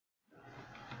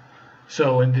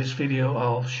So in this video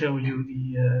I'll show you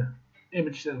the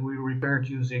image that we repaired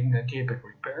using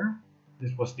JPEG-Repair.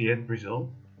 This was the end result.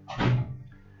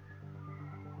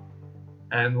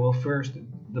 And well, first,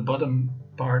 the bottom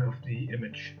part of the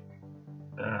image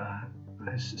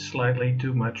has slightly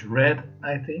too much red,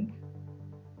 I think.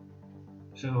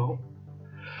 So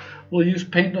we'll use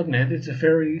Paintnet. It's a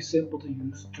very simple to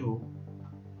use tool,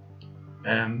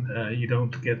 and you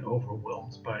don't get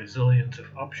overwhelmed by zillions of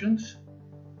options.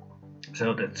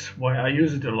 So that's why I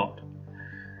use it a lot.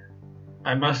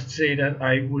 I must say that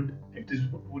I would, if this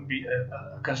would be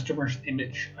a customer's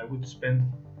image, I would spend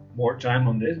more time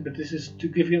on this, but this is to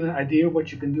give you an idea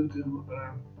what you can do to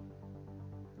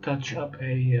touch up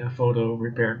a photo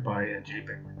repaired by a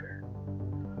JPEG-Repair.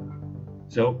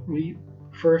 So we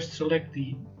first select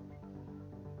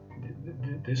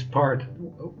this part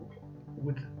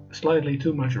with slightly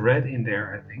too much red in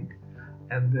there, I think,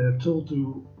 and the tool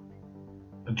to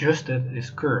adjust it is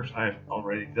curves. I've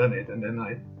already done it, and then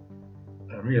I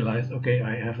realized, okay,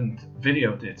 I haven't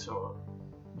videoed it, so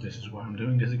this is why I'm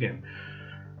doing this again.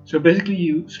 So basically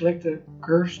you select the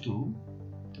curves tool,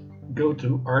 go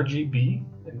to RGB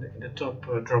in the top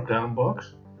drop down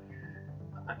box.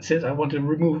 Since I want to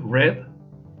remove red,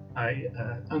 I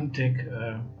untick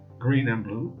green and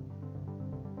blue,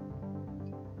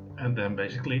 and then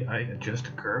basically I adjust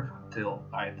the curve until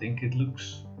I think it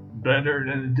looks better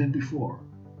than it did before.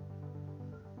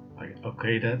 I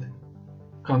OK that.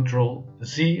 Control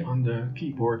Z on the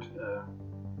keyboard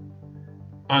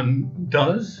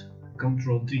undoes.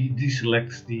 Control D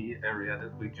deselects the area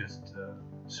that we just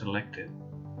selected.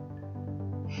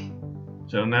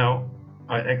 So now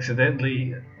I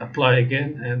accidentally apply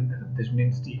again, and this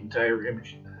means the entire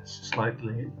image is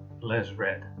slightly less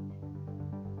red.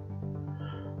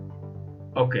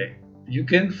 Okay, you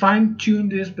can fine-tune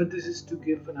this, but this is to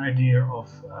give an idea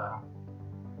of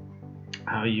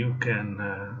how you can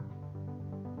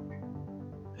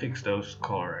fix those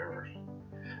color errors.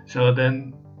 So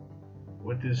then,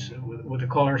 with the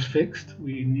colors fixed,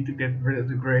 we need to get rid of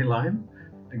the gray line.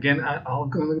 Again, I'll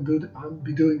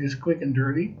be doing this quick and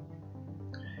dirty.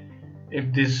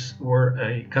 If this were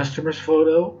a customer's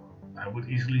photo, I would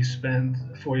easily spend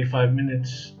 45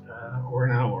 minutes or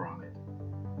an hour on it.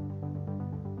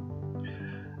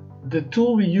 The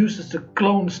tool we use is the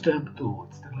clone stamp tool.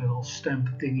 It's the little stamp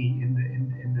thingy in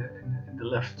the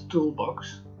left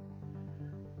toolbox.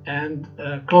 And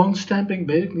clone stamping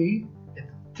basically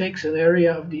takes an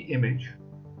area of the image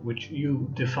which you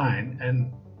define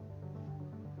and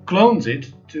clones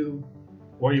it to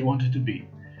where you want it to be.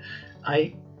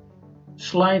 I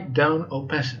slide down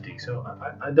opacity, so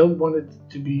I don't want it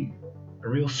to be a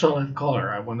real solid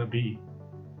color. I want to be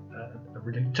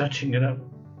really touching it up,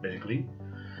 basically.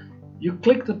 You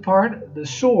click the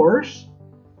source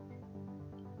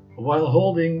while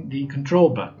holding the control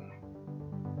button.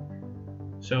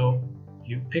 So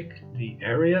you pick the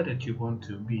area that you want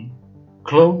to be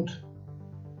cloned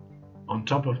on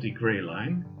top of the gray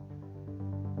line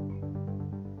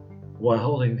while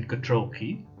holding the control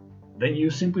key. Then you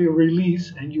simply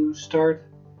release and you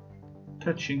start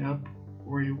touching up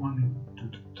where you want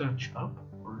to touch up,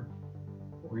 or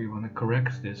where you want to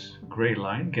correct this gray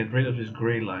line, get rid of this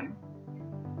gray line.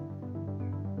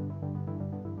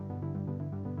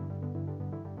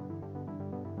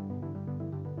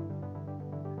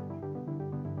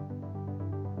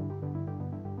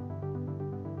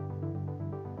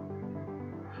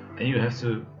 And you have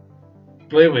to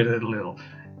play with it a little.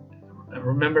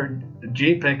 Remember, the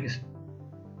JPEG is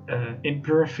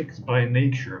imperfect by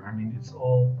nature. I mean, it's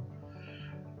all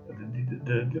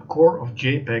the core of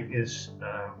JPEG is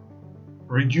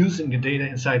reducing the data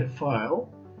inside a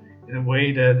file in a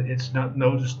way that it's not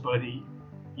noticed by the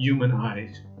human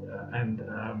eyes.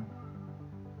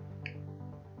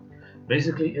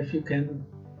 Basically, if you can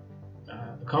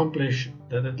accomplish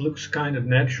that it looks kind of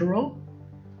natural,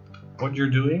 what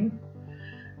you're doing,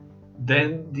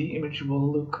 then the image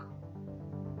will look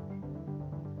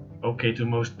okay to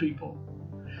most people.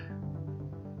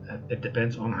 It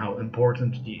depends on how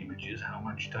important the image is, how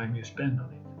much time you spend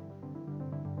on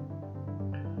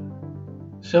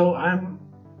it. So I'm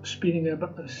speeding it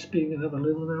up a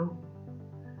little now.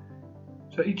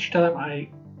 So each time I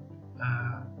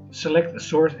select a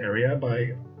source area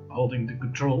by holding the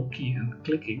control key and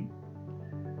clicking.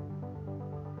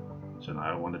 So now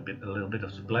I want a little bit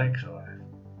of the black, so I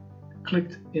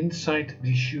clicked inside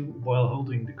the shoe while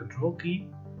holding the control key.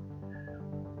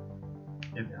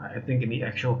 And I think in the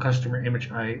actual customer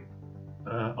image I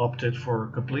opted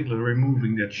for completely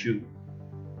removing that shoe.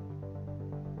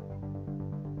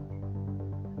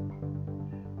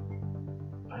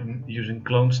 I'm using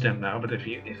clone stamp now, but if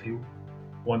you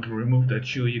want to remove that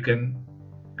shoe, you can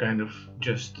kind of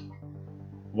just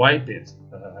wipe it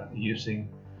using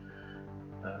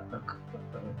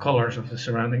colors of the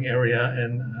surrounding area,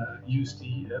 and use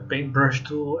the paintbrush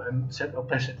tool and set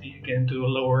opacity again to a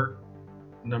lower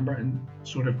number and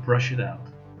sort of brush it out.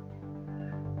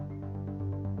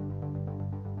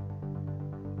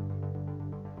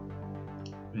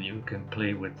 You can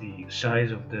play with the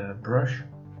size of the brush.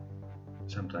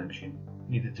 Sometimes you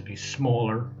need it to be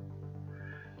smaller,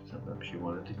 sometimes you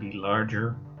want it to be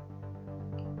larger.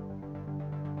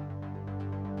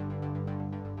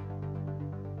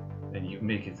 And you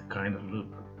make it kind of look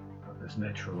as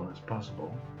natural as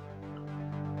possible.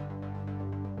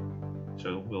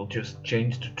 So we'll just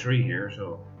change the tree here,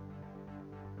 so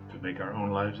to make our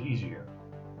own lives easier.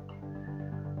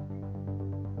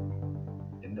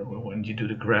 And when you do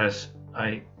the grass,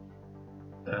 I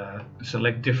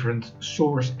select different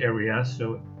source areas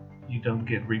so you don't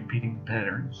get repeating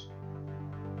patterns.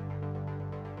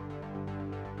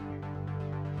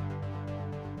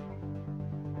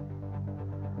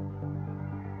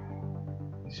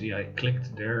 You see, I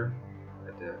clicked there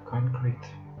at the concrete.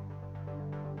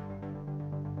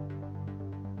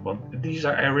 Well, these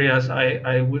are areas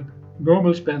I would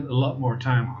normally spend a lot more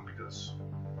time on, because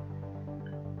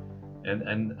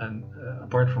and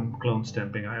apart from clone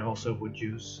stamping, I also would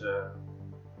use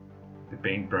the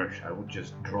paintbrush. I would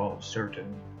just draw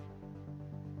certain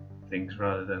things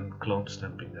rather than clone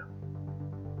stamping them.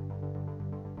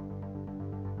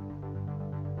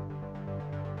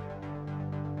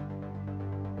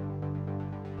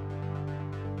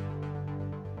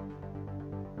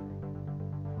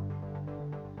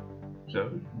 So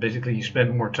basically you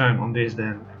spend more time on this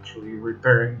than actually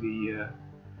repairing the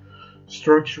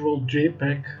structural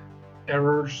JPEG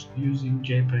errors using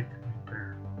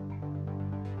JPEG-Repair.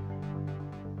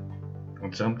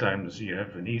 And sometimes you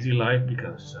have an easy life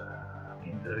because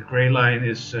the gray line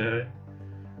is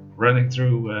running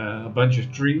through a bunch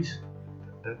of trees.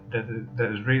 That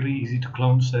is really easy to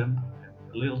clone stamp.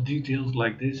 And little details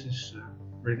like this is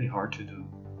really hard to do.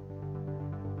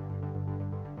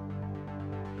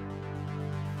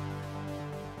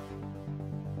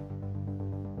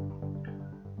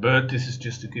 But this is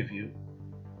just to give you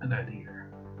an idea.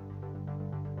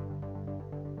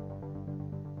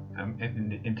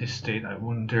 In this state, I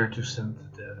wouldn't dare to send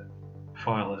the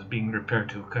file as being repaired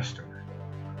to a customer.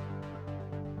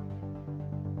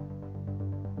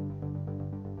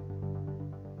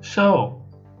 So,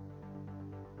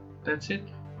 that's it.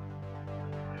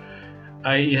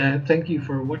 I thank you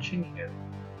for watching.